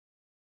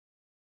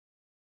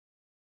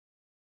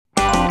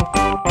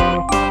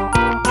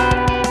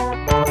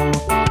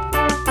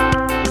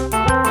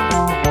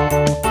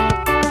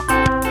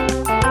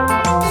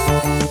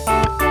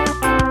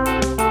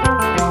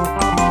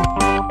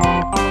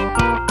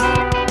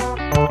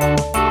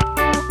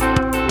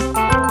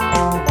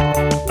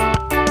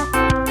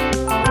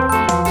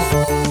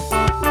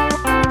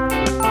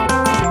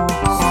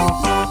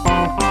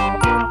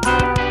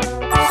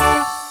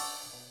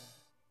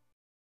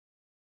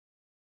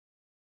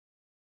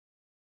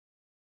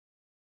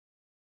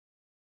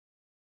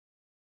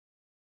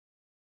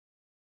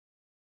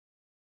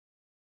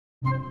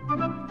Hey,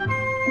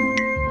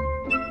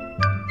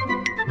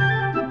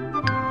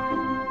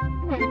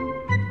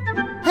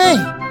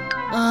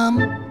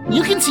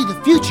 you can see the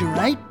future,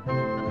 right?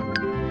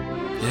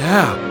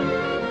 Yeah.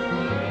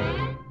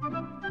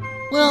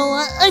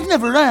 Well, I've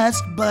never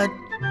asked, but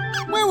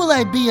where will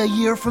I be a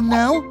year from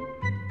now?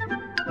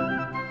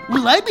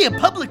 Will I be a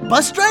public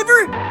bus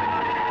driver?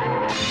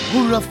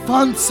 Or a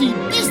fancy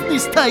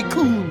business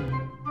tycoon?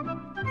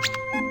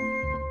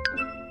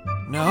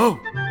 No,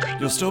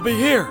 you'll still be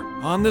here,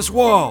 on this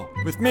wall,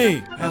 with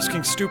me,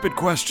 asking stupid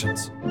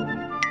questions.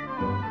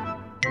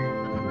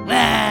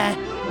 Ah,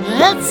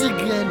 that's a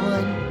good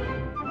one.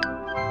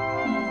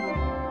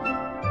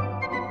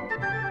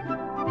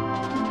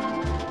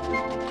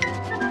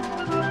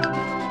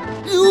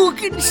 You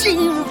can see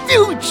the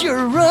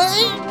future,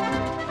 right?